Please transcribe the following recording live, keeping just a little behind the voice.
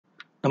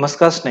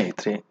ನಮಸ್ಕಾರ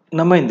ಸ್ನೇಹಿತರೆ,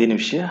 ನಮ್ಮ ಇಂದಿನ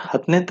ವಿಷಯ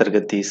 10ನೇ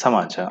ತರಗತಿ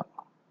ಸಮಾಜ.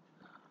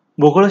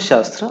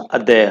 ಭೂಗೋಳಶಾಸ್ತ್ರ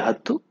ಅಧ್ಯಾಯ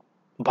 10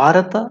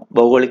 ಭಾರತ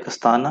ಭೌಗೋಳಿಕ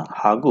ಸ್ಥಾನ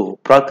ಹಾಗೂ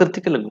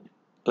ಪ್ರಾಕೃತಿಕ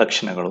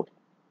ಲಕ್ಷಣಗಳು.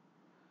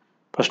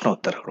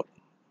 ಪ್ರಶ್ನೋತ್ತರಗಳು.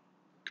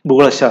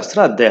 ಭೂಗೋಳಶಾಸ್ತ್ರ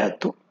ಅಧ್ಯಾಯ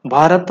 10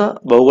 ಭಾರತ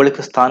ಭೌಗೋಳಿಕ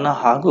ಸ್ಥಾನ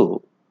ಹಾಗೂ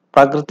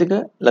ಪ್ರಾಕೃತಿಕ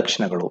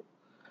ಲಕ್ಷಣಗಳು.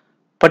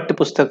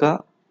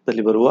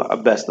 ಪಠ್ಯಪುಸ್ತಕದಲ್ಲಿ ಬರುವ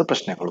ಅಭ್ಯಾಸದ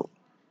ಪ್ರಶ್ನೆಗಳು.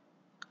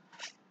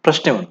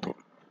 ಪ್ರಶ್ನೆ 1.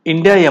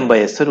 ಇಂಡಿಯಾ ಎಂಬ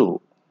ಹೆಸರು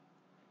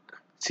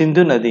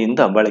ಸಿಂಧು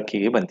ನದಿಯಿಂದ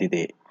ಬಳಕೆಗೆ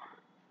ಬಂದಿದೆ.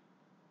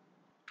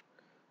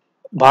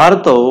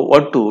 ಭಾರತವು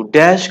ಒಟ್ಟು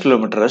ಡ್ಯಾಶ್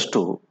ಕಿಲೋಮೀಟರ್ ಅಷ್ಟು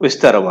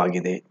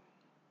ವಿಸ್ತಾರವಾಗಿದೆ.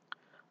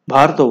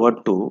 ಭಾರತವು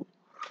ಒಟ್ಟು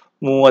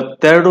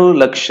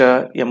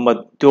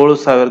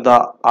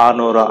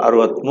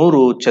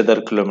 32,87,663 ಚದರ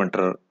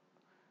ಕಿಲೋಮೀಟರ್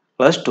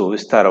ಅಷ್ಟು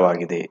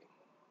ವಿಸ್ತಾರವಾಗಿದೆ.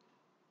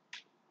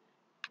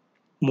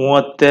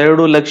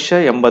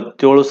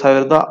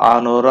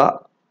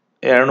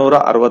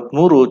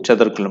 32,87,663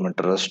 ಚದರ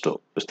ಕಿಲೋಮೀಟರ್ ಅಷ್ಟು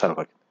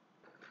ವಿಸ್ತಾರವಾಗಿದೆ.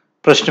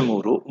 ಪ್ರಶ್ನೆ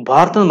 3.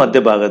 ಭಾರತದ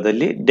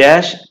ಮಧ್ಯಭಾಗದಲ್ಲಿ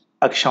ಡ್ಯಾಶ್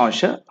ಅಕ್ಷಾಂಶ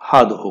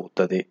ಹಾದು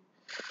ಹೋಗುತ್ತದೆ.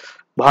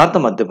 ಭಾರತ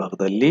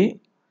ಮಧ್ಯಭಾಗದಲ್ಲಿ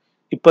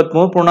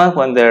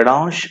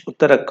 23.12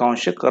 ಉತ್ತರ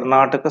ಅಕ್ಷಾಂಶ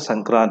ಕರ್ನಾಟಕ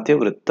ಸಂಕ್ರಾಂತಿಯ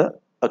ವೃತ್ತ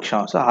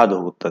ಅಕ್ಷಾಂಶ ಹಾದು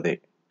ಹೋಗುತ್ತದೆ.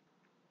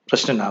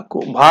 ಪ್ರಶ್ನೆ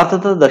 4.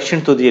 ಭಾರತದ ದಕ್ಷಿಣ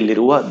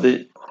ತುದಿಯಲ್ಲಿರುವ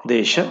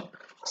ದೇಶ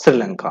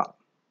ಶ್ರೀಲಂಕಾ.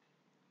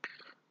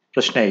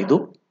 ಪ್ರಶ್ನೆ 5.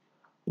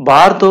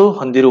 ಭಾರತವು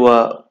ಹೊಂದಿರುವ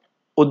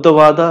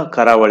ಉದ್ದವಾದ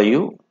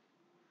ಕರಾವಳಿಯು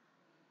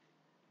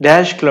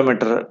ಡ್ಯಾಶ್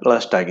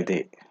ಕಿಲೋಮೀಟರ್ಗಳಷ್ಟಾಗಿದೆ.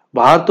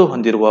 ಭಾರತವು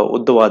ಹೊಂದಿರುವ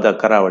ಉದ್ದವಾದ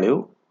ಕರಾವಳಿಯು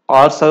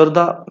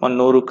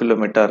 6,100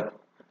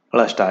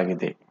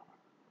 ಕಿಲೋಮೀಟರ್ಗಳಷ್ಟಾಗಿದೆ.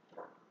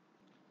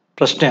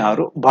 ಪ್ರಶ್ನೆ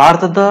 6.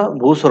 ಭಾರತದ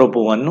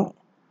ಭೂಸ್ವರೂಪವನ್ನು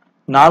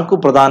 4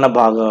 ಪ್ರಧಾನ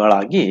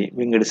ಭಾಗಗಳಾಗಿ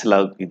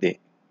ವಿಂಗಡಿಸಲಾಗಿದೆ.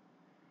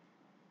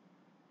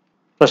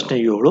 ಪ್ರಶ್ನೆ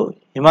 7.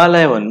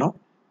 ಹಿಮಾಲಯವನ್ನು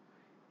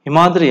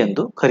ಹಿಮಾದ್ರಿ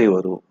ಎಂದು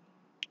ಕರೆಯುವರು.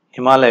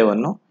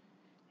 ಹಿಮಾಲಯವನ್ನು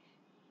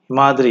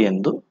ಹಿಮಾದ್ರಿ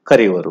ಎಂದು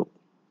ಕರೆಯುವರು.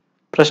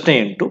 ಪ್ರಶ್ನೆ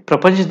 8.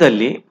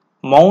 ಪ್ರಪಂಚದಲ್ಲಿ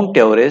ಮೌಂಟ್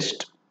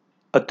ಎವರೆಸ್ಟ್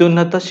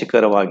ಅತ್ಯುನ್ನತ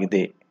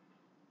ಶಿಖರವಾಗಿದೆ.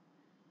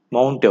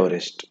 Mount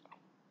Everest.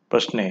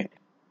 ಪ್ರಶ್ನೆ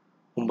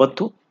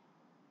 9.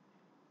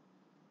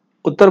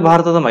 ಉತ್ತರ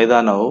ಭಾರತದ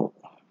ಮೈದಾನವು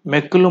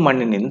ಮೆಕ್ಕಲು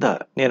ಮಣ್ಣಿನಿಂದ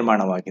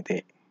ನಿರ್ಮಾಣವಾಗಿದೆ.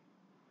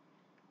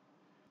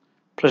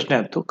 ಪ್ರಶ್ನೆ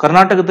 10.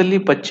 ಕರ್ನಾಟಕದಲ್ಲಿ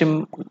ಪಶ್ಚಿಮ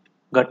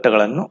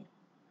ಘಟ್ಟಗಳನ್ನು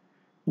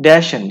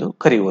ಡ್ಯಾಶ್ ಎಂದು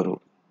ಕರೆಯುವರು.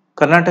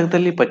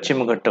 ಕರ್ನಾಟಕದಲ್ಲಿ ಪಶ್ಚಿಮ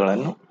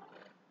ಘಟ್ಟಗಳನ್ನು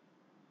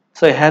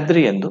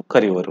ಸಹ್ಯಾದ್ರಿ ಎಂದು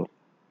ಕರೆಯುವರು.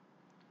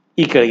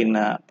 ಈ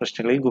ಕೆಳಗಿನ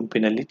ಪ್ರಶ್ನೆಗಳಿಗೆ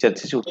ಗುಂಪಿನಲ್ಲಿ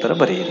ಚರ್ಚಿಸಿ ಉತ್ತರ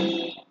ಬರೆಯಿರಿ.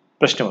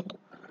 ಪ್ರಶ್ನೆ 1.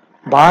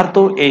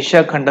 ಭಾರತವು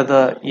ಏಷ್ಯಾ ಖಂಡದ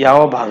ಯಾವ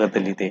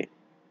ಭಾಗದಲ್ಲಿದೆ?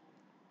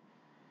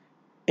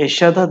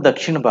 ಏಷ್ಯಾದ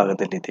ದಕ್ಷಿಣ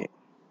ಭಾಗದಲ್ಲಿದೆ.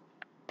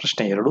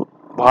 ಪ್ರಶ್ನೆ 2.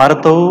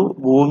 ಭಾರತವು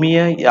ಭೂಮಿಯ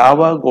ಯಾವ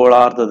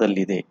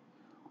ಗೋಳಾರ್ಧದಲ್ಲಿದೆ?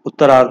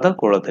 ಉತ್ತರಾರ್ಧ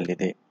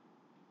ಗೋಳದಲ್ಲಿದೆ.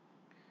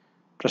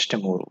 ಪ್ರಶ್ನೆ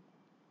 3.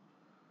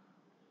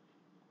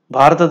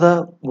 ಭಾರತದ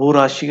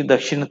ಭೂರಾಶಿಗೆ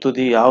ದಕ್ಷಿಣ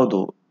ತುದಿ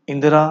ಯಾವುದು?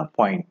 ಇಂದಿರಾ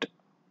ಪಾಯಿಂಟ್.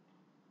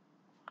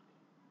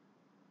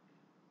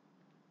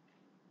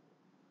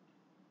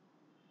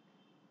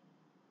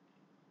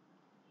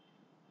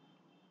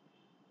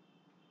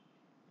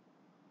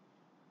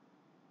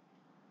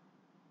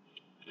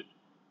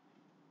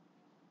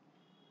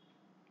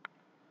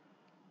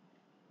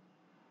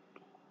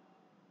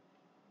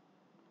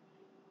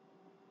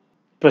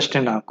 ಪ್ರಶ್ನೆ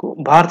 4.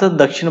 ಭಾರತದ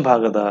ದಕ್ಷಿಣ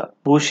ಭಾಗದ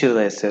ಭೂಶಿರದ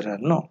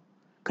ಹೆಸರನ್ನು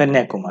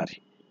ಕನ್ಯಾಕುಮಾರಿ.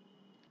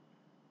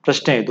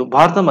 ಪ್ರಶ್ನೆ 5.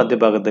 ಭಾರತದ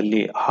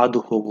ಮಧ್ಯಭಾಗದಲ್ಲಿ ಹಾದು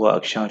ಹೋಗುವ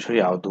ಅಕ್ಷಾಂಶ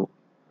ಯಾವುದು?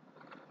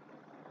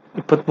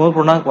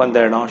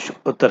 23.12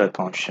 ಉತ್ತರ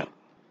ಅಕ್ಷಾಂಶ.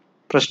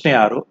 ಪ್ರಶ್ನೆ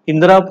 6.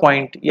 ಇಂದಿರಾ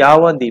ಪಾಯಿಂಟ್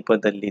ಯಾವ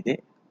ದ್ವೀಪದಲ್ಲಿದೆ?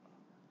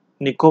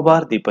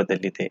 ನಿಕೋಬಾರ್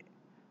ದ್ವೀಪದಲ್ಲಿದೆ.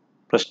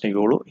 ಪ್ರಶ್ನೆ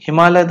 7.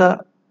 ಹಿಮಾಲಯದ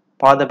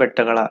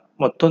ಪಾದಬೆಟ್ಟಗಳ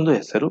ಮತ್ತೊಂದು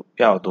ಹೆಸರು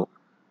ಯಾವುದು?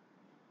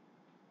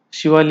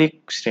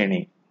 ಶಿವಾಲಿಕ್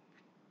ಶ್ರೇಣಿ.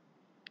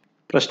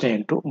 ಪ್ರಶ್ನೆ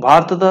 8.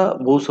 ಭಾರತದ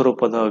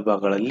ಭೂಸ್ವರೂಪದ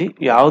ವಿಭಾಗಗಳಲ್ಲಿ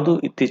ಯಾವುದು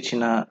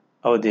ಇತ್ತೀಚಿನ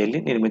ಅವಧಿಯಲ್ಲಿ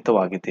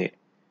ನಿರ್ಮಿತವಾಗಿದೆ?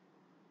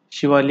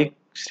 ಶಿವಾಲಿಕ್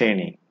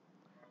ಶ್ರೇಣಿ.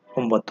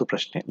 9.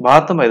 ಪ್ರಶ್ನೆ.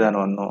 ಭಾರತ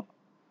ಮೈದಾನವನ್ನು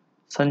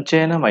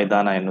ಸಂಚಯನ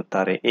ಮೈದಾನ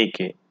ಎನ್ನುತ್ತಾರೆ.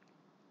 ಏಕೆ?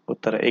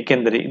 ಉತ್ತರ.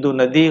 ಏಕೆಂದರೆ ಇದು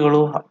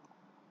ನದಿಗಳು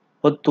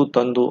ಹೊತ್ತು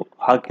ತಂದು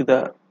ಹಾಕಿದ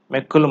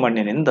ಮೆಕ್ಕಲು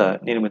ಮಣ್ಣಿನಿಂದ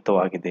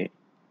ನಿರ್ಮಿತವಾಗಿದೆ.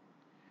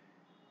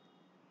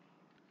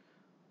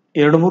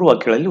 2-3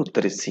 ವಾಕ್ಯಗಳಲ್ಲಿ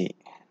ಉತ್ತರಿಸಿ.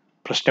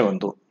 ಪ್ರಶ್ನೆ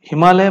 1.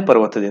 ಹಿಮಾಲಯ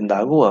ಪರ್ವತದಿಂದ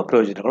ಆಗುವ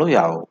ಪ್ರಯೋಜನಗಳು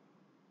ಯಾವುವು?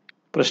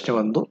 ಪ್ರಶ್ನೆ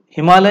 1.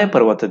 ಹಿಮಾಲಯ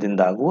ಪರ್ವತದಿಂದ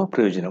ಆಗುವ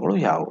ಪ್ರಯೋಜನಗಳು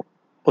ಯಾವುವು?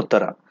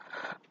 ಉತ್ತರ.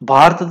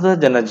 ಭಾರತದ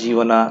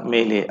ಜನಜೀವನ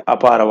ಮೇಲೆ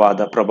ಅಪಾರವಾದ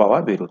ಪ್ರಭಾವ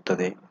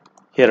ಬೀರುತ್ತದೆ.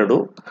 2.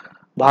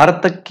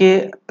 ಭಾರತಕ್ಕೆ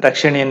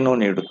ರಕ್ಷಣೆಯನ್ನು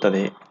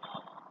ನೀಡುತ್ತದೆ.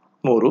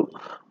 3.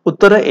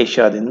 ಉತ್ತರ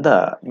ಏಷ್ಯಾದಿಂದ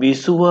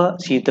ಬೀಸುವ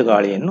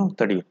ಶೀತಗಾಳಿಯನ್ನು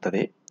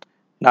ತಡೆಯುತ್ತದೆ.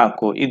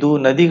 4. ಇದು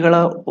ನದಿಗಳ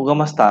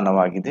ಉಗಮ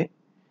ಸ್ಥಾನವಾಗಿದೆ.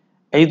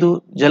 5.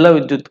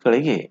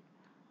 ಜಲವಿದ್ಯುತ್ಗಳಿಗೆ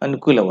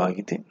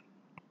ಅನುಕೂಲವಾಗಿದೆ.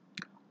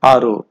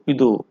 6.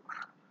 ಇದು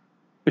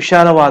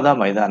ವಿಶಾಲವಾದ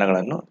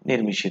ಮೈದಾನಗಳನ್ನು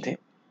ನಿರ್ಮಿಸಿದೆ.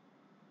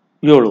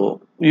 7.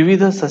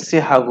 ವಿವಿಧ ಸಸ್ಯ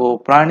ಹಾಗೂ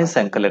ಪ್ರಾಣಿ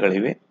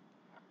ಸಂಕಲಗಳಿವೆ.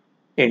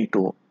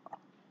 8.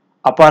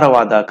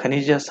 ಅಪಾರವಾದ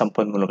ಖನಿಜ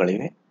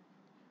ಸಂಪನ್ಮೂಲಗಳಿವೆ.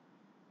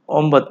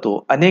 9.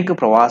 ಅನೇಕ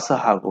ಪ್ರವಾಸ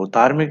ಹಾಗೂ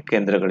ಧಾರ್ಮಿಕ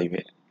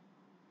ಕೇಂದ್ರಗಳಿವೆ.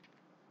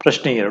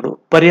 ಪ್ರಶ್ನೆ 2.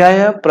 ಪರ್ಯಾಯ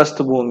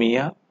ಪ್ರಸ್ಥಭೂಮಿಯ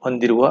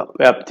ಹೊಂದಿರುವ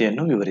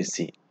ವ್ಯಾಪ್ತಿಯನ್ನು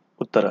ವಿವರಿಸಿ.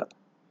 ಉತ್ತರ.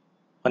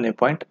 1ನೇ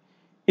ಪಾಯಿಂಟ್.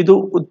 ಇದು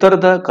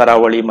ಉತ್ತರದ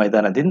ಕರಾವಳಿ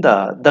ಮೈದಾನದಿಂದ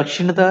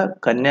ದಕ್ಷಿಣದ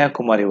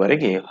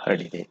ಕನ್ಯಾಕುಮಾರಿವರೆಗೆ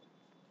ಹರಡಿದೆ.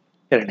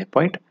 2ನೇ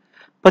ಪಾಯಿಂಟ್,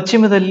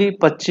 ಪಶ್ಚಿಮದಲ್ಲಿ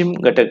ಪಶ್ಚಿಮ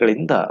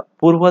ಘಟ್ಟಗಳಿಂದ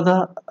ಪೂರ್ವದ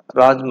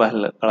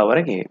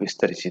ರಾಜ್ಮಹಲ್ಗಳವರೆಗೆ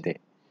ವಿಸ್ತರಿಸಿದೆ.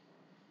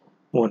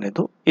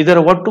 3ನೇದು, ಇದರ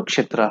ಒಟ್ಟು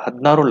ಕ್ಷೇತ್ರ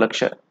 16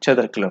 ಲಕ್ಷ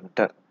ಚದರ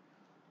ಕಿಲೋಮೀಟರ್.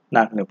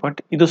 4ನೇ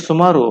ಪಾಯಿಂಟ್, ಇದು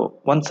ಸುಮಾರು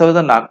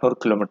 1400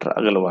 ಕಿಲೋಮೀಟರ್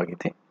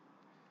ಅಗಲವಾಗಿದೆ.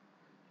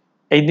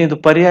 5ನೇದು,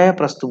 ಪರ್ಯಾಯ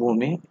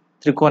ಪ್ರಸ್ಥಭೂಮಿ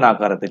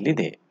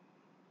ತ್ರಿಕೋನಾಕಾರದಲ್ಲಿದೆ.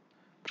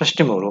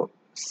 ಪ್ರಶ್ನೆ 3,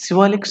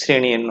 ಶಿವಾಲಿಕ್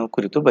ಶ್ರೇಣಿಯನ್ನು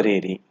ಕುರಿತು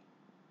ಬರೆಯಿರಿ.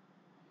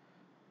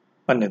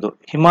 1ನೇದು,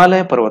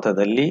 ಹಿಮಾಲಯ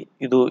ಪರ್ವತದಲ್ಲಿ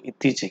ಇದು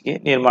ಇತ್ತೀಚೆಗೆ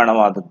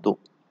ನಿರ್ಮಾಣವಾದದ್ದು.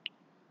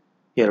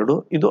 2,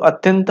 ಇದು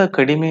ಅತ್ಯಂತ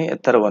ಕಡಿಮೆ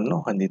ಎತ್ತರವನ್ನು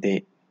ಹೊಂದಿದೆ.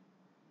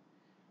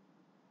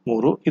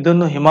 3,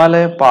 ಇದನ್ನು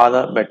ಹಿಮಾಲಯ ಪಾದ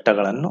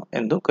ಬೆಟ್ಟಗಳನ್ನು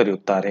ಎಂದು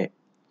ಕರೆಯುತ್ತಾರೆ.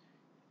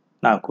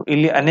 4,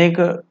 ಇಲ್ಲಿ ಅನೇಕ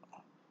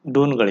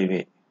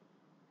ಡೂನ್ಗಳಿವೆ.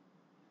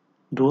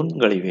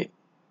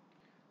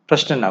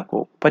 ಪ್ರಶ್ನೆ 4,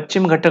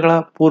 ಪಶ್ಚಿಮ ಘಟ್ಟಗಳ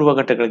ಪೂರ್ವ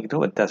ಘಟ್ಟಗಳಿಗಿರುವ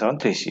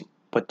ವ್ಯತ್ಯಾಸವನ್ನು ತಿಳಿಸಿ.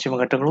 ಪಶ್ಚಿಮ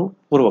ಘಟ್ಟಗಳು,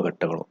 ಪೂರ್ವ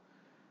ಘಟ್ಟಗಳು.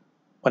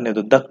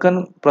 1ನೇದು, ದಕ್ಕನ್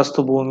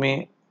ಪ್ರಸ್ಥಭೂಮಿ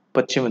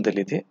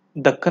ಪಶ್ಚಿಮದಲ್ಲಿದೆ,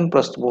 ದಕ್ಕನ್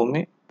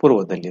ಪ್ರಸ್ಥಭೂಮಿ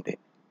ಪೂರ್ವದಲ್ಲಿದೆ.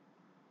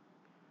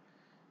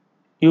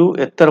 ಇವು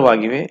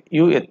ಎತ್ತರವಾಗಿವೆ,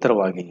 ಇವು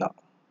ಎತ್ತರವಾಗಿಲ್ಲ.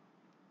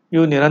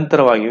 ಇವು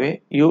ನಿರಂತರವಾಗಿವೆ,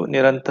 ಇವು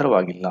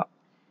ನಿರಂತರವಾಗಿಲ್ಲ.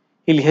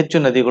 ಇಲ್ಲಿ ಹೆಚ್ಚು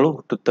ನದಿಗಳು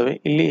ಹುಟ್ಟುತ್ತವೆ,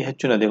 ಇಲ್ಲಿ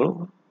ಹೆಚ್ಚು ನದಿಗಳು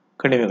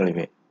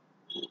ಕಡಿಮೆಗಳಿವೆ.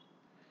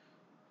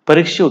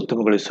 ಪರೀಕ್ಷೆ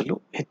ಉತ್ತಮಗೊಳಿಸಲು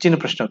ಹೆಚ್ಚಿನ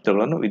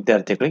ಪ್ರಶ್ನೋತ್ತರಗಳನ್ನು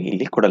ವಿದ್ಯಾರ್ಥಿಗಳಿಗೆ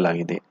ಇಲ್ಲಿ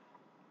ಕೊಡಲಾಗಿದೆ.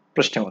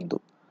 ಪ್ರಶ್ನೆ 1,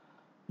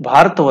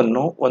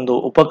 ಭಾರತವನ್ನು ಒಂದು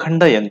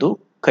ಉಪಖಂಡ ಎಂದು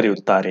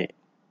ಕರೆಯುತ್ತಾರೆ.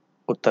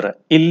 ಉತ್ತರ,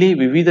 ಇಲ್ಲಿ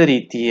ವಿವಿಧ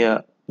ರೀತಿಯ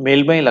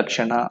ಮೇಲ್ಮೈ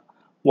ಲಕ್ಷಣ,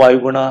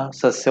 ವಾಯುಗುಣ,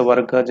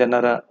 ಸಸ್ಯವರ್ಗ,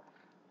 ಜನರ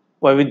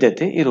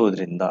ವೈವಿಧ್ಯತೆ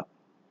ಇರುವುದರಿಂದ.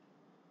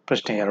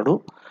 ಪ್ರಶ್ನೆ 2,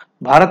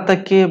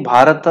 ಭಾರತಕ್ಕೆ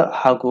ಭಾರತ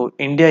ಹಾಗೂ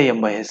ಇಂಡಿಯಾ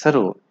ಎಂಬ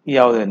ಹೆಸರು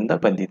ಯಾವುದರಿಂದ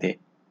ಬಂದಿದೆ?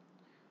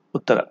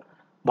 ಉತ್ತರ,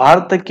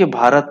 ಭಾರತಕ್ಕೆ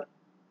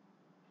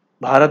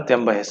ಭಾರತ್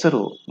ಎಂಬ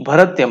ಹೆಸರು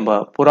ಭರತ್ ಎಂಬ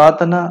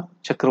ಪುರಾತನ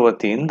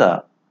ಚಕ್ರವರ್ತಿಯಿಂದ,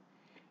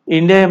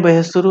 ಇಂಡಿಯಾ ಎಂಬ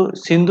ಹೆಸರು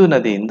ಸಿಂಧು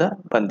ನದಿಯಿಂದ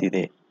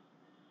ಬಂದಿದೆ.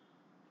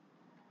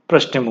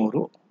 ಪ್ರಶ್ನೆ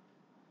 3,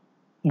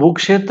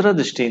 ಭೂಕ್ಷೇತ್ರದ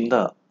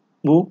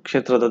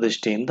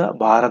ದೃಷ್ಟಿಯಿಂದ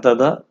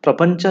ಭಾರತದ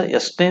ಪ್ರಪಂಚ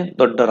ಎಷ್ಟನೇ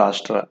ದೊಡ್ಡ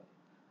ರಾಷ್ಟ್ರ?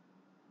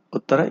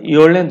 ಉತ್ತರ,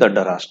 7ನೇ ದೊಡ್ಡ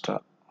ರಾಷ್ಟ್ರ.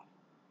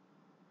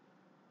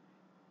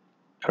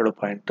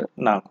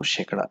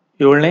 2.4%,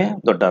 7ನೇ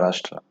ದೊಡ್ಡ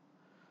ರಾಷ್ಟ್ರ.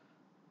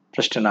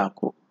 ಪ್ರಶ್ನೆ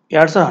 4,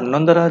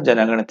 2011ರ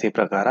ಜನಗಣತಿ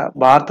ಪ್ರಕಾರ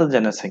ಭಾರತದ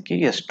ಜನಸಂಖ್ಯೆ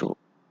ಎಷ್ಟು?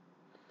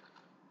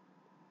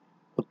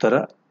 ಉತ್ತರ,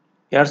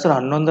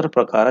 2011ರ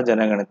ಪ್ರಕಾರ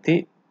ಜನಗಣತಿ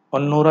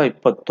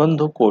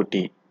 121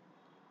 ಕೋಟಿ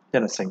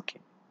ಜನಸಂಖ್ಯೆ.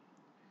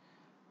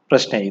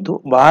 ಪ್ರಶ್ನೆ 5,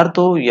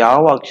 ಭಾರತವು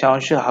ಯಾವ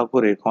ಅಕ್ಷಾಂಶ ಹಾಗೂ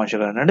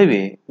ರೇಖಾಂಶಗಳ ನಡುವೆ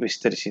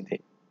ವಿಸ್ತರಿಸಿದೆ?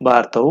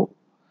 ಭಾರತವು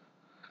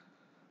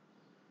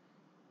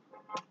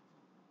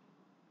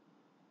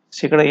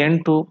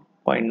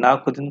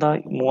 8.4ದಿಂದ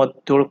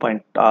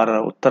 37.6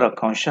 ಉತ್ತರ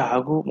ಅಕ್ಷಾಂಶ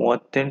ಹಾಗೂ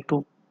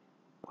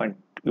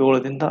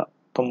 38.7ದಿಂದ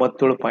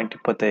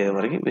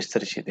 97.25ವರೆಗೆ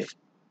ವಿಸ್ತರಿಸಿದೆ.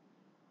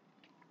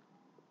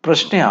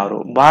 ಪ್ರಶ್ನೆ 6,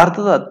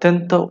 ಭಾರತದ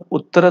ಅತ್ಯಂತ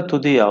ಉತ್ತರ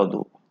ತುದಿ ಯಾವುದು?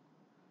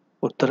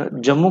 ಉತ್ತರ,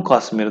 ಜಮ್ಮು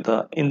ಕಾಶ್ಮೀರದ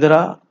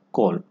ಇಂದಿರಾ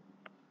ಕೋಲ್.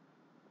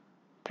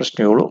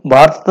 ಪ್ರಶ್ನೆ 7,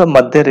 ಭಾರತದ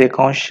ಮಧ್ಯ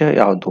ರೇಖಾಂಶ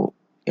ಯಾವುದು?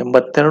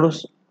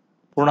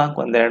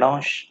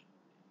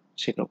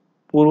 82.12%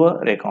 ಪೂರ್ವ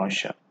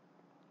ರೇಖಾಂಶ.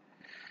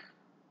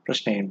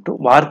 ಪ್ರಶ್ನೆ 8,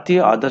 ಭಾರತೀಯ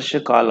ಆದರ್ಶ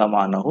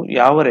ಕಾಲಮಾನವು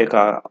ಯಾವ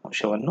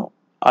ರೇಖಾಂಶವನ್ನು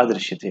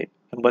ಆಧರಿಸಿದೆ?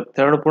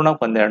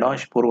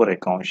 82.12% ಪೂರ್ವ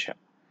ರೇಖಾಂಶ.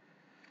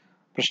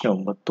 ಪ್ರಶ್ನೆ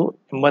 9,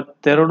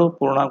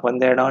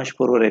 82.12%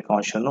 ಪೂರ್ವ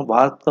ರೇಖಾಂಶವನ್ನು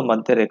ಭಾರತದ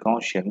ಮಧ್ಯ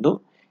ರೇಖಾಂಶ ಎಂದು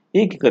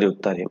ಏಕೆ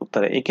ಕರೆಯುತ್ತಾರೆ?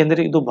 ಉತ್ತರ,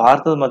 ಏಕೆಂದರೆ ಇದು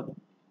ಭಾರತದ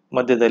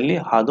ಮಧ್ಯದಲ್ಲಿ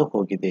ಹಾದು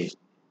ಹೋಗಿದೆ.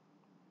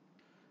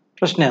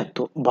 ಪ್ರಶ್ನೆ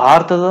 10,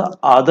 ಭಾರತದ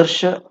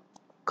ಆದರ್ಶ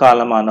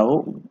ಕಾಲಮಾನವು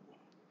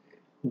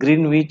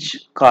ಗ್ರೀನ್ವಿಚ್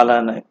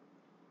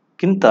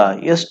ಕಾಲಕ್ಕಿಂತ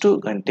ಎಷ್ಟು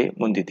ಗಂಟೆ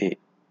ಮುಂದಿದೆ?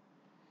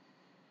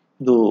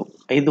 ಇದು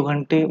 5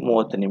 ಗಂಟೆ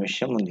 30 ನಿಮಿಷ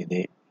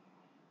ಮುಂದಿದೆ.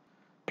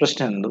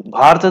 ಪ್ರಶ್ನೆ 11,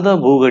 ಭಾರತದ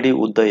ಭೂಗಡಿ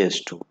ಉದ್ದ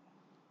ಎಷ್ಟು?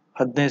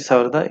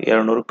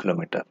 15,200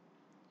 ಕಿಲೋಮೀಟರ್.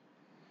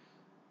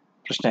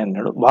 ಪ್ರಶ್ನೆ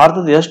 12,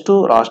 ಭಾರತದ ಎಷ್ಟು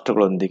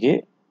ರಾಷ್ಟ್ರಗಳೊಂದಿಗೆ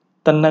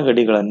ತನ್ನ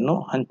ಗಡಿಗಳನ್ನು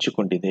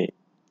ಹಂಚಿಕೊಂಡಿದೆ?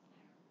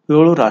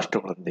 7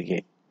 ರಾಷ್ಟ್ರಗಳೊಂದಿಗೆ.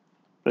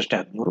 ಪ್ರಶ್ನೆ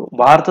 13,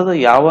 ಭಾರತದ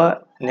ಯಾವ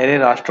ನೆರೆ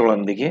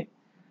ರಾಷ್ಟ್ರಗಳೊಂದಿಗೆ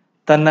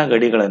ತನ್ನ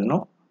ಗಡಿಗಳನ್ನು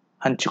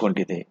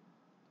ಹಂಚಿಕೊಂಡಿದೆ?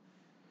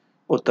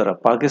 ಉತ್ತರ,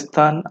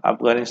 ಪಾಕಿಸ್ತಾನ್,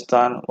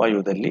 ಅಫ್ಘಾನಿಸ್ತಾನ್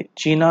ವಾಯುವ್ಯದಲ್ಲಿ,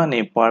 ಚೀನಾ,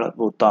 ನೇಪಾಳ,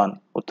 ಭೂತಾನ್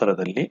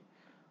ಉತ್ತರದಲ್ಲಿ,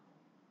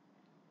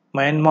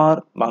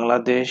 ಮಯನ್ಮಾರ್,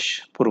 ಬಾಂಗ್ಲಾದೇಶ್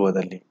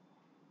ಪೂರ್ವದಲ್ಲಿ.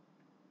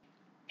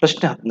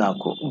 ಪ್ರಶ್ನೆ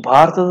 14,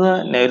 ಭಾರತದ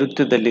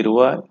ನೈಋತ್ಯದಲ್ಲಿರುವ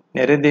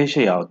ನೆರೆ ದೇಶ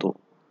ಯಾವುದು?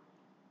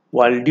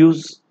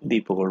 ವಾಲ್ಡೀವ್ಸ್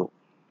ದ್ವೀಪಗಳು.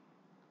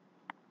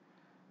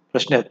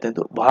 ಪ್ರಶ್ನೆ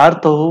 15,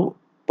 ಭಾರತವು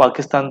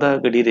ಪಾಕಿಸ್ತಾನದ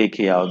ಗಡಿ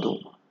ರೇಖೆ ಯಾವುದು?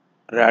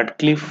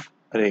 ರಾಡ್ಕ್ಲಿಫ್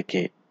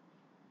ರೇಖೆ.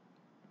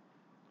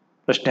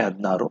 ಪ್ರಶ್ನೆ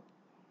 16,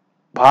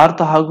 ಭಾರತ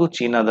ಹಾಗೂ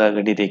ಚೀನಾದ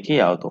ಗಡಿ ರೇಖೆ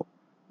ಯಾವುದು?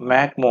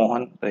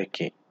 ಮ್ಯಾಕ್-ಮೋಹನ್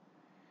ರೇಖೆ.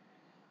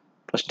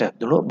 ಪ್ರಶ್ನೆ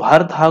 17,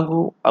 ಭಾರತ ಹಾಗೂ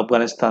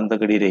ಅಫ್ಘಾನಿಸ್ತಾನದ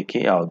ಗಡಿ ರೇಖೆ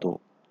ಯಾವುದು?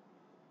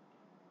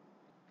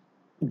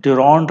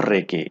 ಡ್ಯುರಾಂಡ್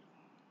ರೇಖೆ.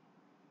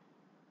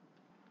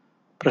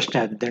 ಪ್ರಶ್ನೆ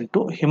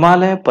 18,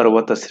 ಹಿಮಾಲಯ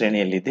ಪರ್ವತ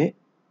ಶ್ರೇಣಿಯಲ್ಲಿದೆ,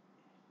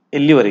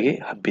 ಎಲ್ಲಿವರೆಗೆ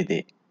ಹಬ್ಬಿದೆ?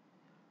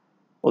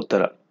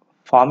 ಉತ್ತರ,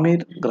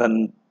 ಪಾಮೀರ್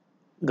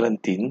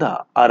ಗ್ರಂಥಿಯಿಂದ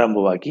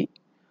ಆರಂಭವಾಗಿ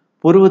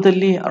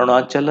ಪೂರ್ವದಲ್ಲಿ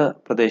ಅರುಣಾಚಲ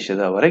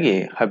ಪ್ರದೇಶದವರೆಗೆ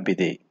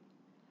ಹಬ್ಬಿದೆ.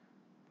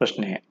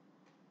 ಪ್ರಶ್ನೆ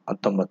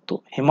 19.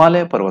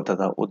 ಹಿಮಾಲಯ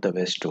ಪರ್ವತದ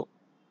ಉದ್ದವೆಷ್ಟು?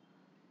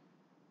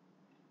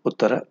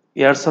 ಉತ್ತರ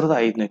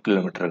 2500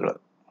 ಕಿಲೋಮೀಟರ್ಗಳು.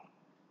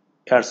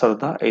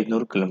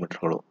 2500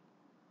 ಕಿಲೋಮೀಟರ್ಗಳು.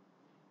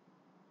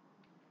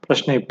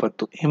 ಪ್ರಶ್ನೆ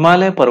 20.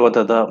 ಹಿಮಾಲಯ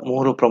ಪರ್ವತದ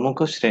 3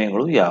 ಪ್ರಮುಖ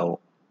ಶ್ರೇಣಿಗಳು ಯಾವುವು?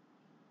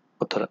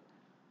 ಉತ್ತರ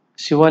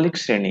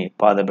ಶಿವಾಲಿಕ್ ಶ್ರೇಣಿ,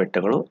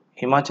 ಪಾದಬೆಟ್ಟಗಳು,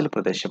 ಹಿಮಾಚಲ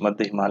ಪ್ರದೇಶ,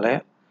 ಮಧ್ಯ ಹಿಮಾಲಯ,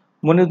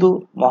 ಮುನಿದು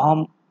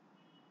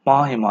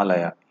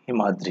ಮಹಾಹಿಮಾಲಯ,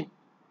 ಹಿಮಾದ್ರಿ.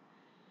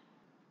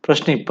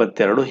 ಪ್ರಶ್ನೆ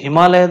 22.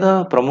 ಹಿಮಾಲಯದ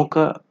ಪ್ರಮುಖ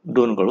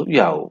ಡೂನ್ಗಳು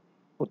ಯಾವುವು?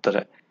 ಉತ್ತರ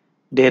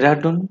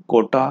ಡೆಹ್ರಾಡೂನ್,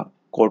 ಕೋಟಾ,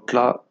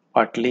 ಕೋಟ್ಲಾ,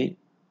 ಪಾಟ್ಲಿ,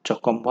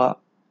 ಚೊಕೊಂಬಾ,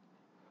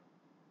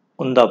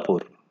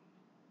 ಉಂದಾಪುರ್.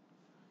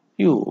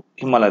 ಇವು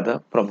ಹಿಮಾಲಯದ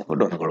ಪ್ರಮುಖ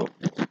ಡೂನ್ಗಳು.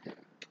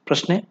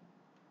 ಪ್ರಶ್ನೆ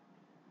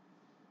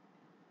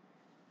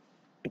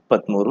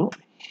 23.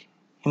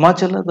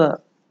 ಹಿಮಾಚಲದ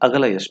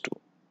ಅಗಲ ಎಷ್ಟು?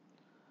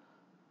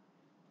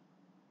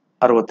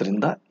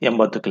 60ರಿಂದ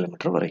 80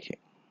 ಕಿಲೋಮೀಟರ್ ವರೆಗೆ.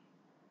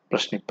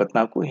 ಪ್ರಶ್ನೆ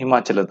 24.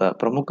 ಹಿಮಾಚಲದ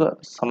ಪ್ರಮುಖ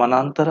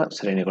ಸಮಾನಾಂತರ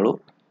ಶ್ರೇಣಿಗಳು,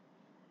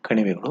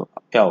 ಕಣಿವೆಗಳು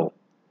ಯಾವುವು?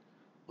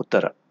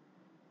 ಉತ್ತರ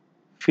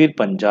ಫೀರ್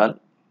ಪಂಜಾಲ್,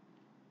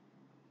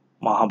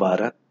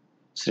 ಮಹಾಭಾರತ್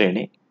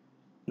ಶ್ರೇಣಿ,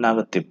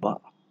 ನಾಗತಿಬ್ಬ,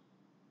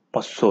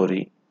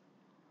 ಮಸ್ಸೋರಿ.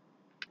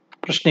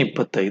 ಪ್ರಶ್ನೆ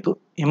 25.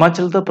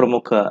 ಹಿಮಾಚಲದ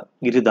ಪ್ರಮುಖ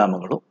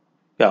ಗಿರಿಧಾಮಗಳು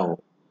ಯಾವುವು?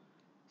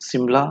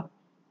 ಸಿಮ್ಲಾ,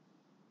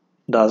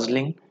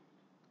 ಡಾರ್ಜಿಲಿಂಗ್,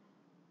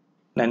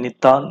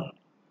 ನೈನಿತಾಲ್,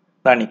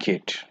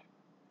 ರಾಣಿಖೇಟ್.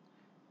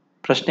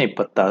 ಪ್ರಶ್ನೆ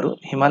 26.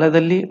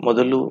 ಹಿಮಾಲಯದಲ್ಲಿ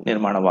ಮೊದಲು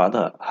ನಿರ್ಮಾಣವಾದ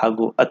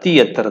ಹಾಗೂ ಅತಿ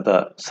ಎತ್ತರದ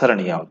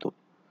ಸರಣಿ ಯಾವುದು?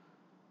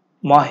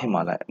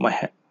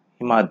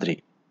 ಹಿಮಾದ್ರಿ.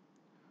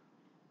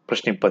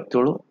 ಪ್ರಶ್ನೆ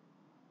 27.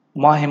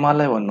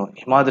 ಹಿಮಾಲಯವನ್ನು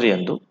ಹಿಮಾದ್ರಿ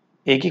ಎಂದು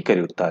ಏಕೆ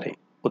ಕರೆಯುತ್ತಾರೆ?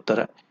 ಉತ್ತರ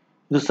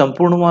ಇದು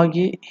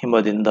ಸಂಪೂರ್ಣವಾಗಿ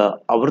ಹಿಮದಿಂದ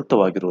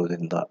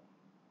ಆವೃತವಾಗಿರುವುದರಿಂದ.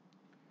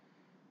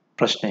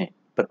 ಪ್ರಶ್ನೆ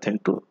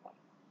 28.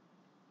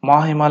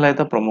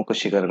 ಹಿಮಾಲಯದ ಪ್ರಮುಖ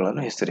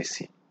ಶಿಖರಗಳನ್ನು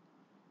ಹೆಸರಿಸಿ.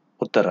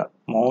 ಉತ್ತರ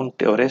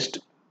ಮೌಂಟ್ ಎವರೆಸ್ಟ್,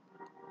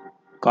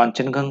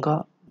 ಕಾಂಚನಗಂಗಾ,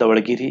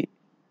 ಧವಳಗಿರಿ,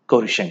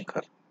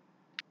 ಗೌರಿಶಂಕರ್.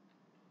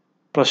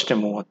 ಪ್ರಶ್ನೆ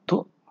 30.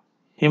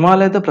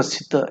 ಹಿಮಾಲಯದ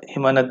ಪ್ರಸಿದ್ಧ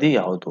ಹಿಮನದಿ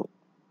ಯಾವುದು?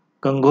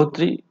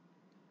 ಗಂಗೋತ್ರಿ,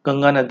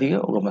 ಗಂಗಾ ನದಿಯ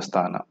ಉಗಮ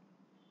ಸ್ಥಾನ.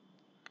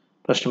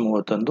 ಪ್ರಶ್ನೆ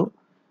 31.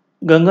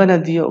 ಗಂಗಾ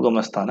ನದಿಯ ಉಗಮ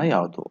ಸ್ಥಾನ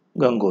ಯಾವುದು?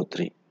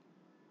 ಗಂಗೋತ್ರಿ.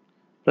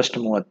 ಪ್ರಶ್ನೆ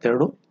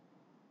 32.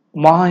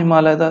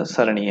 ಹಿಮಾಲಯದ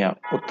ಸರಣಿಯ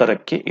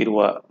ಉತ್ತರಕ್ಕೆ ಇರುವ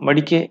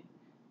ಮಡಿಕೆ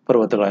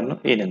ಪರ್ವತಗಳನ್ನು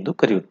ಏನೆಂದು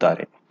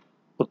ಕರೆಯುತ್ತಾರೆ?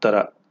 ಉತ್ತರ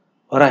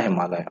ಹೊರ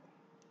ಹಿಮಾಲಯ.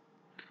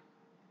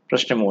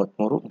 ಪ್ರಶ್ನೆ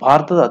 33.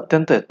 ಭಾರತದ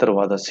ಅತ್ಯಂತ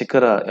ಎತ್ತರವಾದ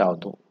ಶಿಖರ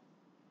ಯಾವುದು?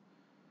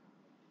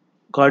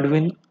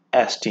 Godwin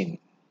Austin,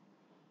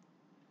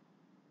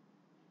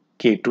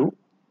 K2,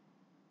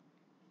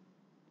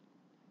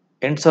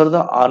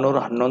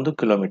 8611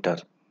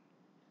 kilometre.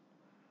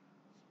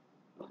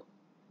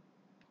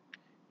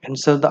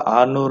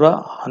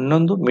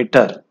 8611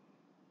 metre.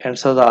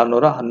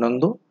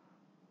 8611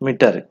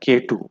 metre,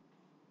 K2.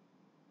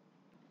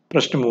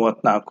 ಪ್ರಶ್ನೆ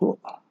 34.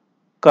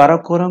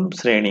 ಕಾರಾಕೋರಂ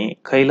ಶ್ರೇಣಿ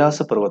ಕೈಲಾಸ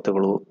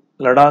ಪರ್ವತಗಳು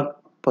ಲಡಾಖ್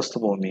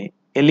ಪ್ರಸ್ಥಭೂಮಿ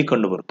ಎಲ್ಲಿ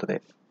ಕಂಡುಬರುತ್ತದೆ?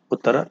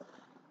 ಉತ್ತರ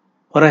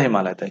ಹೊರ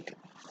ಹಿಮಾಲಯದಲ್ಲಿ.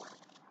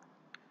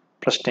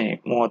 ಪ್ರಶ್ನೆ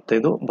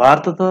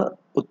 35.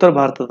 ಉತ್ತರ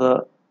ಭಾರತದ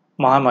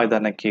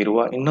ಮಹಾಮೈದಾನಕ್ಕೆ ಇರುವ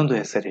ಇನ್ನೊಂದು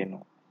ಹೆಸರೇನು?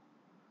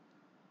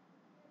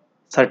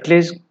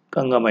 ಸಟ್ಲೇಜ್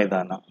ಗಂಗಾ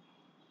ಮೈದಾನ.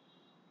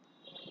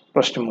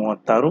 ಪ್ರಶ್ನೆ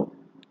 36.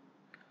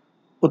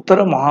 ಉತ್ತರ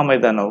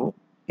ಮಹಾಮೈದಾನವು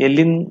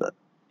ಎಲ್ಲಿಂದ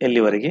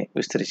ಎಲ್ಲಿವರೆಗೆ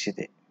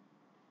ವಿಸ್ತರಿಸಿದೆ?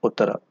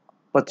 ಉತ್ತರ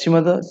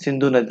ಪಶ್ಚಿಮದ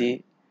ಸಿಂಧು ನದಿ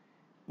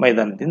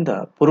ಮೈದಾನದಿಂದ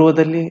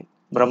ಪೂರ್ವದಲ್ಲಿ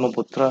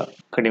ಬ್ರಹ್ಮಪುತ್ರ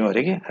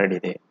ಕಣಿವೆವರೆಗೆ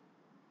ಹರಡಿದೆ.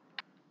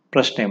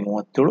 ಪ್ರಶ್ನೆ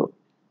 37.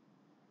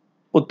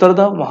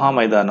 ಉತ್ತರದ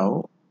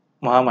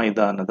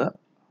ಮಹಾಮೈದಾನದ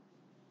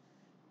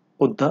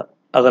ಉದ್ದ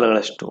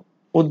ಅಗಲಗಳೆಷ್ಟು?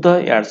 ಉದ್ದ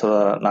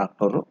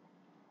 2400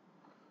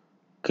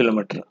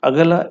 ಕಿಲೋಮೀಟರ್,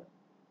 ಅಗಲ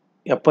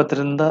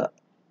 70ರಿಂದ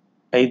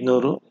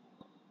 500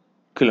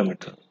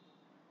 ಕಿಲೋಮೀಟರ್.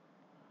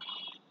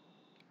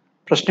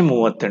 ಪ್ರಶ್ನೆ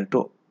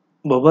 38.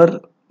 ಬಬರ್,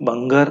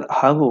 ಬಂಗರ್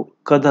ಹಾಗೂ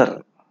ಕದರ್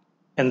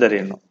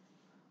ಎಂದರೇನು?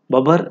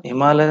 ಬಬರ್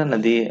ಹಿಮಾಲಯ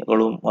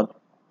ನದಿಗಳು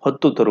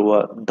ಹೊತ್ತು ತರುವ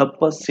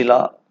ದಪ್ಪ ಶಿಲಾ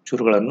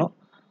ಚೂರುಗಳನ್ನು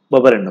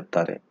ಬಬರ್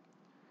ಎನ್ನುತ್ತಾರೆ.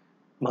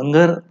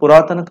 ಬಂಗರ್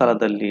ಪುರಾತನ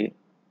ಕಾಲದಲ್ಲಿ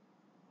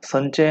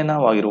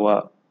ಸಂಚಯನವಾಗಿರುವ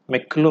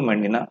ಮೆಕ್ಕಲು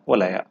ಮಣ್ಣಿನ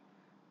ವಲಯ.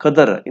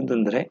 ಕದರ್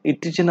ಇದೆಂದರೆ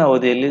ಇತ್ತೀಚಿನ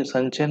ಅವಧಿಯಲ್ಲಿ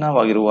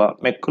ಸಂಚಯನವಾಗಿರುವ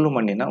ಮೆಕ್ಕಲು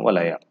ಮಣ್ಣಿನ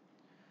ವಲಯ.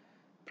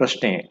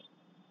 ಪ್ರಶ್ನೆ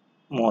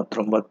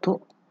 39.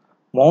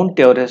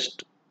 ಮೌಂಟ್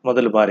ಎವರೆಸ್ಟ್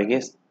ಮೊದಲ ಬಾರಿಗೆ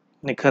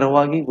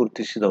ನಿಖರವಾಗಿ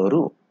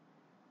ಗುರುತಿಸಿದವರು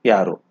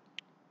ಯಾರು?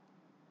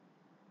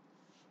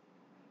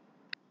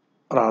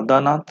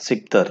 ರಾಧಾನಾಥ್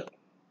ಸಿಕ್ದರ್.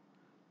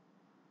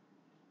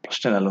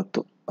 ಪ್ರಶ್ನೆ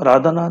 40.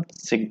 ರಾಧಾನಾಥ್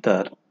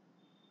ಸಿಕ್ದರ್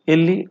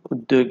ಎಲ್ಲಿ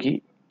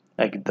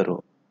ಉದ್ಯೋಗಿಯಾಗಿದ್ದರು?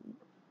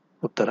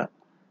 ಉತ್ತರ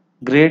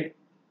ಗ್ರೇಟ್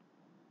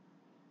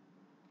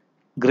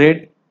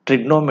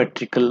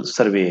ಟ್ರಿಗ್ನೋಮೆಟ್ರಿಕಲ್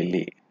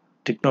ಸರ್ವೆಯಲ್ಲಿ.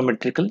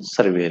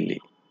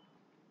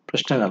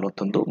 ಪ್ರಶ್ನೆ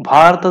 41.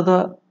 ಭಾರತದ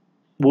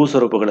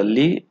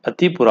ಭೂಸ್ವರೂಪಗಳಲ್ಲಿ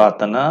ಅತಿ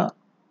ಪುರಾತನ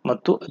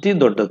ಮತ್ತು ಅತಿ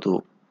ದೊಡ್ಡದು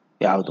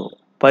ಯಾವುದು?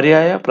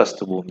 ಪರ್ಯಾಯ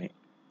ಪ್ರಸ್ಥಭೂಮಿ.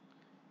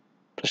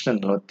 ಪ್ರಶ್ನೆ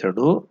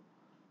 42.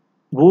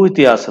 ಭೂ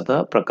ಇತಿಹಾಸದ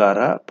ಪ್ರಕಾರ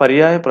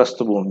ಪರ್ಯಾಯ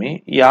ಪ್ರಸ್ಥಭೂಮಿ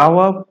ಯಾವ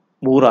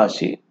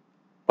ಭೂರಾಶಿ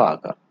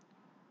ಭಾಗ?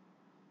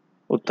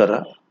 ಉತ್ತರ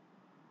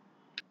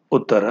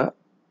ಉತ್ತರ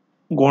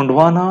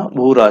ಗೋಂಡ್ವಾನ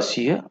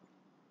ಭೂರಾಶಿಯ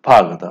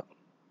ಭಾಗದ.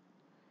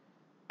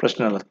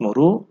 ಪ್ರಶ್ನೆ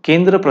 43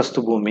 ಕೇಂದ್ರ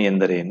ಪ್ರಸ್ಥಭೂಮಿ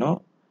ಎಂದರೇನು?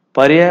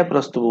 ಪರ್ಯಾಯ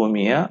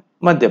ಪ್ರಸ್ಥಭೂಮಿಯ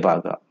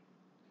ಮಧ್ಯಭಾಗ.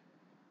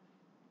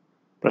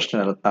 ಪ್ರಶ್ನೆ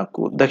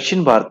 44 ದಕ್ಷಿಣ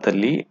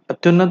ಭಾರತದಲ್ಲಿ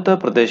ಅತ್ಯುನ್ನತ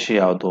ಪ್ರದೇಶ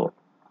ಯಾವುದು?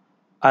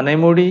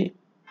 ಅನೆಮುಡಿ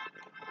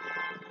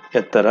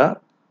ಎತ್ತರ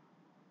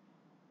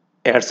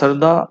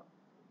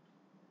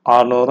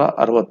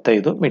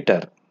 2665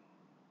 ಮೀಟರ್.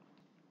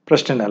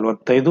 ಪ್ರಶ್ನೆ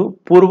 45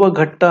 ಪೂರ್ವ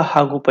ಘಟ್ಟ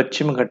ಹಾಗೂ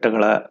ಪಶ್ಚಿಮ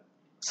ಘಟ್ಟಗಳ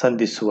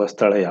ಸಂಧಿಸುವ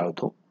ಸ್ಥಳ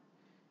ಯಾವುದು?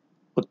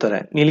 ಉತ್ತರ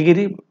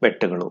ನೀಲಗಿರಿ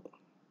ಬೆಟ್ಟಗಳು.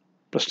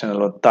 ಪ್ರಶ್ನೆ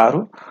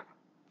 46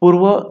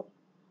 ಪೂರ್ವ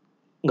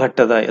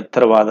ಘಟ್ಟದ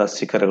ಎತ್ತರವಾದ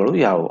ಶಿಖರಗಳು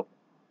ಯಾವುವು?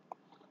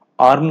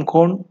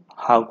 ಆರ್ಮ್ಕೋಂಡ್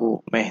ಹಾಗೂ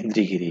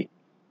ಮೆಹಂದ್ರಿಗಿರಿ.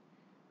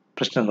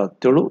 ಪ್ರಶ್ನೆ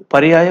 47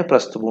 ಪರ್ಯಾಯ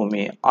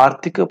ಪ್ರಸ್ಥಭೂಮಿ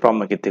ಆರ್ಥಿಕ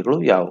ಪ್ರಾಮುಖ್ಯತೆಗಳು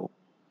ಯಾವುವು?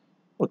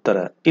 ಉತ್ತರ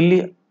ಇಲ್ಲಿ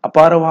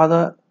ಅಪಾರವಾದ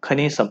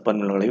ಖನಿ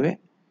ಸಂಪನ್ಮೂಲಗಳಿವೆ,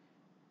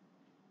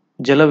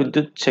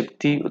 ಜಲವಿದ್ಯುತ್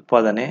ಶಕ್ತಿ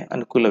ಉತ್ಪಾದನೆ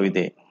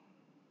ಅನುಕೂಲವಿದೆ.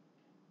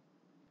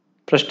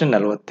 ಪ್ರಶ್ನೆ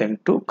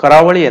 48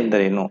 ಕರಾವಳಿ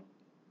ಎಂದರೇನು?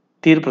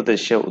 ತೀರ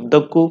ಪ್ರದೇಶ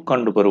ಉದ್ದಕ್ಕೂ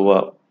ಕಂಡುಬರುವ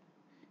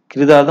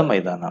ಕಿರಿದಾದ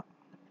ಮೈದಾನ.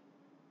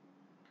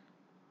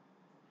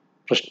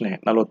 ಪ್ರಶ್ನೆ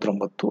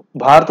 49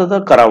 ಭಾರತದ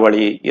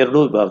ಕರಾವಳಿ ಎರಡು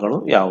ವಿಭಾಗಗಳು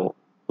ಯಾವುವು?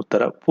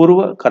 ಉತ್ತರ ಪೂರ್ವ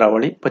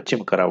ಕರಾವಳಿ,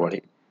 ಪಶ್ಚಿಮ ಕರಾವಳಿ.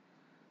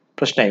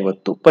 ಪ್ರಶ್ನೆ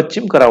 50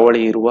 ಪಶ್ಚಿಮ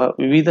ಕರಾವಳಿ ಇರುವ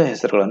ವಿವಿಧ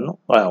ಹೆಸರುಗಳನ್ನು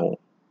ಯಾವುವು?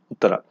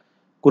 ಉತ್ತರ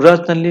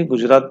ಗುಜರಾತ್ನಲ್ಲಿ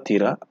ಗುಜರಾತ್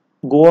ತೀರ,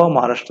 ಗೋವಾ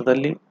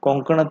ಮಹಾರಾಷ್ಟ್ರದಲ್ಲಿ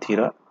ಕೊಂಕಣ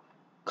ತೀರ,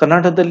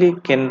 ಕರ್ನಾಟಕದಲ್ಲಿ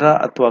ಕೆನರಾ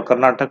ಅಥವಾ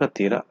ಕರ್ನಾಟಕ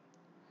ತೀರ,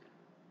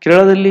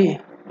 ಕೇರಳದಲ್ಲಿ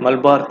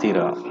ಮಲಬಾರ್ ತೀರ.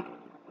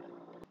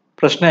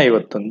 ಪ್ರಶ್ನೆ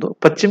 51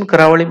 ಪಶ್ಚಿಮ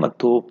ಕರಾವಳಿ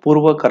ಮತ್ತು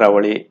ಪೂರ್ವ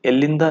ಕರಾವಳಿ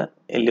ಎಲ್ಲಿಂದ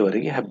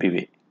ಎಲ್ಲಿವರೆಗೆ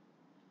ಹಬ್ಬಿವೆ?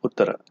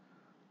 ಉತ್ತರ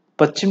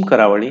ಪಶ್ಚಿಮ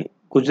ಕರಾವಳಿ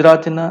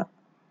ಗುಜರಾತಿನ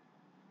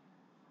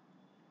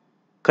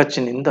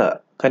ಕಚ್ನಿಂದ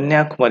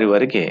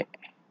ಕನ್ಯಾಕುಮಾರಿವರೆಗೆ,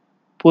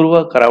 ಪೂರ್ವ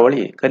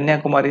ಕರಾವಳಿ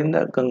ಕನ್ಯಾಕುಮಾರಿಯಿಂದ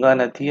ಗಂಗಾ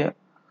ನದಿಯ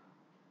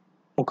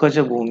ಮುಖಜ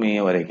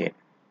ಭೂಮಿಯವರೆಗೆ.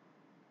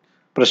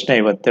 ಪ್ರಶ್ನೆ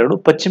 52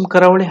 ಪಶ್ಚಿಮ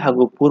ಕರಾವಳಿ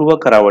ಹಾಗೂ ಪೂರ್ವ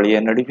ಕರಾವಳಿಯ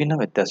ನಡುವಿನ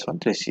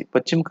ವ್ಯತ್ಯಾಸವನ್ನು ತಿಳಿಸಿ.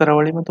 ಪಶ್ಚಿಮ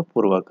ಕರಾವಳಿ ಮತ್ತು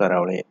ಪೂರ್ವ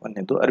ಕರಾವಳಿ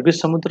ಒಂದನೇದು ಅರಬ್ಬಿ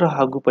ಸಮುದ್ರ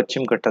ಹಾಗೂ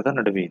ಪಶ್ಚಿಮ ಘಟ್ಟದ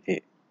ನಡುವೆ ಇದೆ.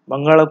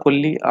 ಬಂಗಾಳ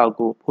ಕೊಲ್ಲಿ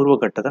ಹಾಗೂ ಪೂರ್ವ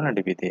ಘಟ್ಟದ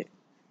ನಡುವಿದೆ.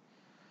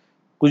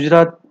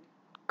 ಗುಜರಾತ್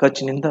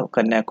ಕಚ್ನಿಂದ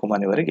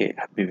ಕನ್ಯಾಕುಮಾರಿವರೆಗೆ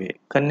ಹಬ್ಬಿವೆ.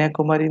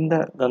 ಕನ್ಯಾಕುಮಾರಿಯಿಂದ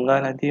ಗಂಗಾ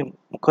ನದಿಯ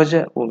ಮುಖಜ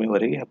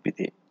ಭೂಮಿವರೆಗೆ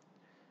ಹಬ್ಬಿದೆ.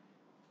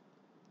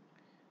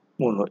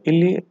 3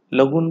 ಇಲ್ಲಿ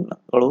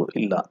ಲಗೂನ್ಗಳು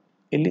ಇಲ್ಲ.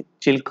 ಇಲ್ಲಿ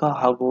ಚಿಲ್ಕಾ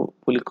ಹಾಗೂ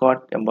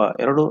ಪುಲಿಕಾಟ್ ಎಂಬ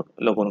ಎರಡು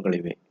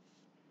ಲಗೂನ್ಗಳಿವೆ.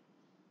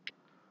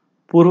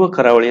 ಪೂರ್ವ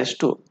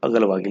ಕರಾವಳಿಯಷ್ಟು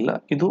ಅಗಲವಾಗಿಲ್ಲ,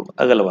 ಇದು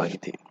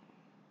ಅಗಲವಾಗಿದೆ.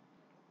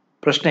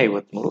 ಪ್ರಶ್ನೆ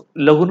 53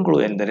 ಲಗೂನ್ಗಳು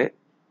ಎಂದರೆ?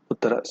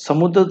 ಉತ್ತರ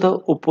ಸಮುದ್ರದ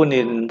ಉಪ್ಪು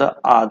ನೀರಿನಿಂದ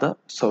ಆದ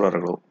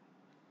ಸರೋವರಗಳು.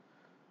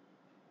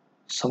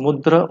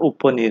 ಸಮುದ್ರ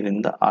ಉಪ್ಪು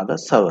ನೀರಿನಿಂದ ಆದ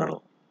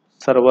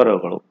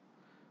ಸರೋವರಗಳು.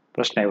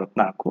 ಪ್ರಶ್ನೆ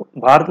 54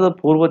 ಭಾರತದ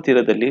ಪೂರ್ವ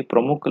ತೀರದಲ್ಲಿ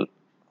ಪ್ರಮುಖ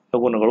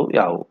ಲಗೂನ್ಗಳು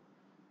ಯಾವುವು?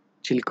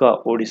 ಚಿಲ್ಕಾ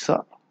ಒಡಿಶಾ,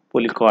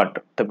 ಪುಲಿಕಾಟ್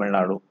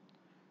ತಮಿಳುನಾಡು.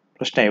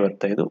 ಪ್ರಶ್ನೆ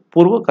 55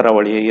 ಪೂರ್ವ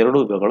ಕರಾವಳಿಯ ಎರಡು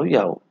ವಿಭಾಗಗಳು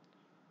ಯಾವುವು?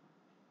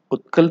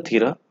 ಉತ್ಕಲ್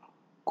ತೀರ,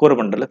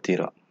 ಕೋರಮಂಡಲ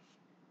ತೀರ.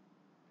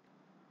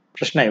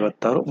 ಪ್ರಶ್ನೆ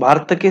 56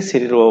 ಭಾರತಕ್ಕೆ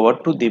ಸೇರಿರುವ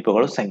ಒಟ್ಟು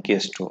ದ್ವೀಪಗಳ ಸಂಖ್ಯೆ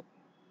ಎಷ್ಟು?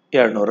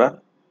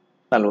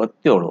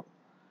 247.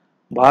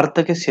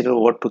 ಭಾರತಕ್ಕೆ ಸೇರಿರುವ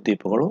ಒಟ್ಟು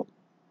ದ್ವೀಪಗಳು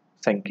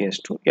ಸಂಖ್ಯೆ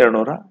ಎಷ್ಟು?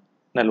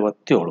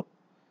 247.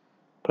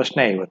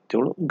 ಪ್ರಶ್ನೆ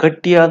 57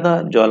 ಗಟ್ಟಿಯಾದ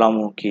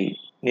ಜ್ವಾಲಾಮುಖಿ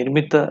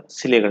ನಿರ್ಮಿತ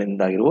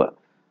ಶಿಲೆಗಳಿಂದಾಗಿರುವ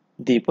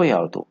ದ್ವೀಪ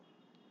ಯಾವುದು?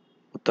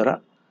 ಉತ್ತರ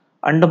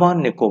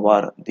ಅಂಡಮಾನ್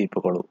ನಿಕೋಬಾರ್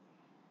ದ್ವೀಪಗಳು.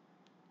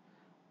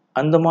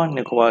 ಅಂಡಮಾನ್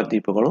ನಿಕೋಬಾರ್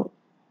ದ್ವೀಪಗಳು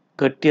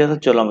ಗಟ್ಟಿಯಾದ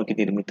ಜ್ವಾಲಾಮುಖಿ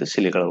ನಿರ್ಮಿತ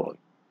ಶಿಲೆಗಳು.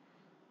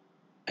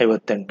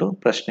 58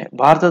 ಪ್ರಶ್ನೆ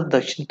ಭಾರತದ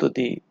ದಕ್ಷಿಣ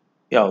ತುದಿ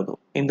ಯಾವುದು?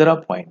 ಇಂದಿರಾ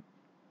ಪಾಯಿಂಟ್.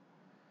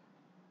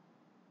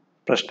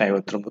 ಪ್ರಶ್ನೆ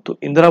 59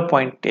 ಇಂದಿರಾ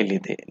ಪಾಯಿಂಟ್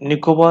ಎಲ್ಲಿದೆ?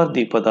 ನಿಕೋಬಾರ್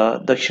ದ್ವೀಪದ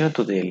ದಕ್ಷಿಣ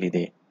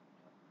ತುದಿಯಲ್ಲಿದೆ.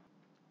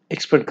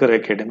 Expert Career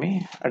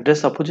Academy,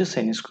 address Opposit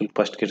Sainik School,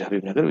 First Grade,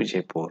 Habib, Nagar,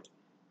 Vijayapur.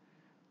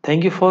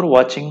 Thank you for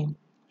watching.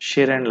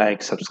 Share and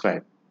like,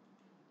 subscribe.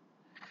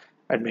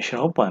 Admission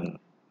open.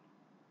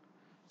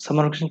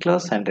 Summer vacation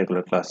class and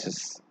regular classes.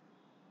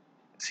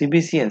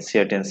 CBC and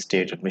CRT and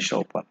state admission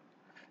open.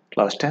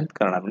 Class 10th,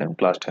 Kannada medium,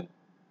 class 10th,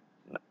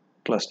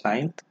 class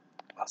 9th,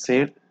 class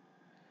 8th,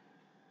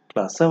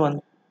 class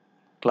 7th,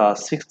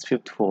 class 6th,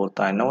 5th, 4th,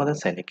 and now the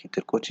Sainik.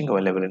 Coaching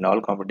available in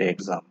all competitive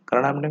exam.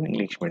 Kannada medium,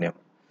 English medium.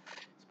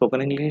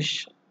 Spoken English,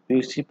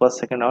 PUC per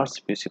second arts,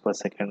 PUC per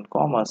second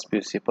commerce,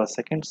 PUC per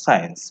second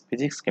science,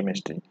 physics,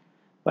 chemistry,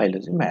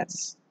 biology, maths.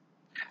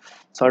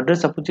 So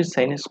address Opposit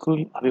Sainik School,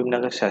 Habib,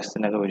 Nagar,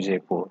 Shastri, Nagar,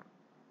 Vijayapur.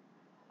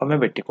 ಒಮ್ಮೆ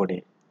ಭೇಟಿ ಕೊಡಿ.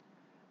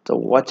 So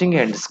watching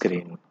end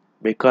screen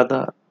ಬೇಕಾದ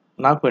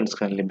 4 end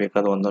ಸ್ಕ್ರೀನಲ್ಲಿ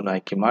ಬೇಕಾದ ಒಂದನ್ನು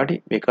ಆಯ್ಕೆ ಮಾಡಿ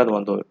ಬೇಕಾದ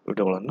ಒಂದು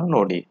ವಿಡಿಯೋಗಳನ್ನು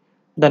ನೋಡಿ.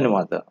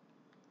 ಧನ್ಯವಾದ.